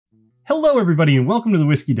Hello everybody and welcome to the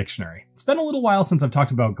Whiskey Dictionary. It's been a little while since I've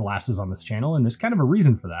talked about glasses on this channel, and there's kind of a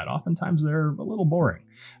reason for that. Oftentimes they're a little boring,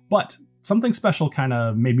 but something special kind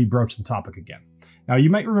of made me broach the topic again. Now you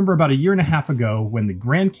might remember about a year and a half ago when the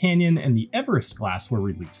Grand Canyon and the Everest glass were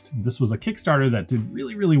released. This was a Kickstarter that did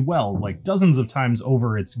really well, like dozens of times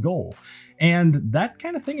over its goal. And that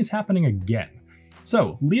kind of thing is happening again.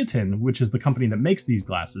 So Leotin, which is the company that makes these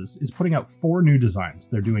glasses, is putting out 4 new designs.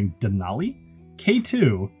 They're doing Denali,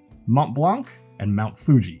 K2, Mont Blanc, and Mount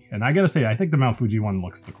Fuji. And I gotta say, I think the Mount Fuji one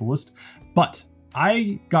looks the coolest. But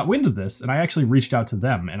I got wind of this and I actually reached out to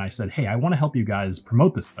them and I said, hey, I want to help you guys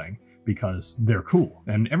promote this thing because they're cool.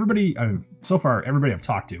 And everybody, so far, everybody I've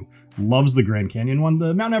talked to loves the Grand Canyon one.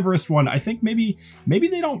 The Mount Everest one, I think maybe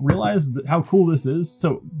they don't realize how cool this is.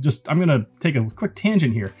 So I'm gonna take a quick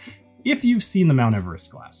tangent here. If you've seen the Mount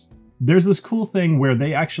Everest glass, there's this cool thing where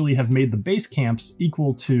they actually have made the base camps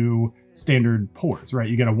equal to standard pours, right?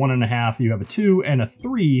 You get a 1.5, you have a 2 and a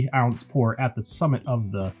 3 ounce pour at the summit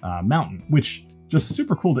of the mountain, which just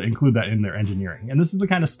super cool to include that in their engineering. And this is the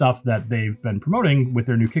kind of stuff that they've been promoting with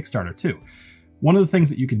their new Kickstarter too. One of the things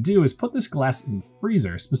that you could do is put this glass in the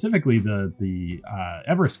freezer, specifically the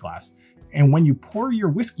Everest glass. And when you pour your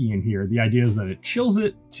whiskey in here, the idea is that it chills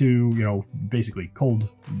it to, basically cold,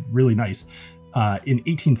 really nice, in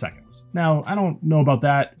 18 seconds. Now, I don't know about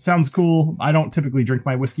that. Sounds cool. I don't typically drink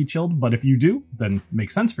my whiskey chilled, but if you do, then it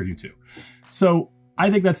makes sense for you to. So I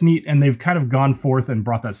think that's neat. And they've kind of gone forth and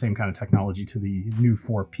brought that same kind of technology to the new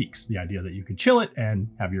 4 Peaks, the idea that you could chill it and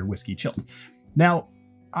have your whiskey chilled. Now,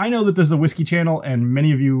 I know that this is a whiskey channel and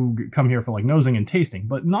many of you come here for like nosing and tasting,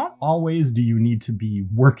 but not always do you need to be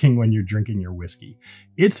working when you're drinking your whiskey.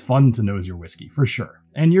 It's fun to nose your whiskey for sure.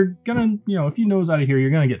 And you're gonna, if you nose out of here,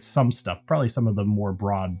 you're gonna get some stuff, probably some of the more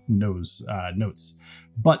broad nose notes,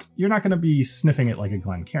 but you're not gonna be sniffing it like a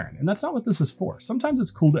Glencairn. And that's not what this is for. Sometimes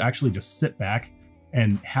it's cool to actually just sit back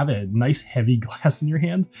and have a nice heavy glass in your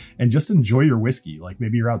hand and just enjoy your whiskey. Like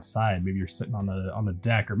maybe you're outside, maybe you're sitting on the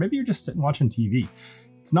deck, or maybe you're just sitting watching TV.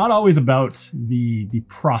 It's not always about the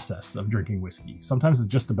process of drinking whiskey. Sometimes it's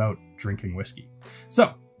just about drinking whiskey.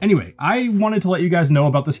 So anyway, I wanted to let you guys know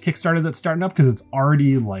about this Kickstarter that's starting up because it's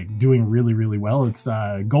already like doing really well. Its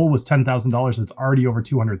goal was $10,000. It's already over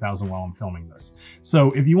 200,000 while I'm filming this.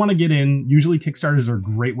 So if you want to get in, usually Kickstarters are a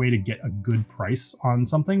great way to get a good price on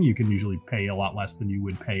something. You can usually pay a lot less than you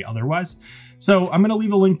would pay otherwise. So I'm going to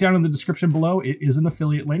leave a link down in the description below. It is an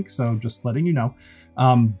affiliate link, so just letting you know.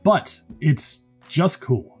 But it's just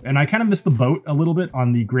cool. And I kind of missed the boat a little bit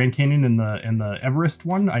on the Grand Canyon and the Everest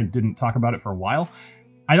one. I didn't talk about it for a while.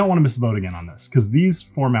 I don't want to miss the boat again on this because these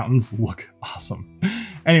 4 mountains look awesome.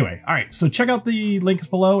 Anyway, all right, so check out the links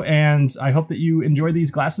below and I hope that you enjoy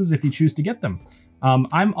these glasses if you choose to get them.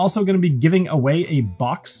 I'm also going to be giving away a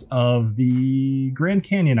box of the Grand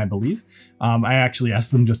Canyon, I believe. I actually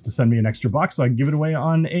asked them just to send me an extra box so I can give it away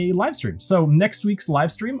on a live stream. So next week's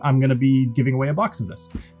live stream, I'm going to be giving away a box of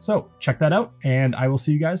this. So check that out and I will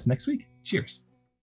see you guys next week. Cheers.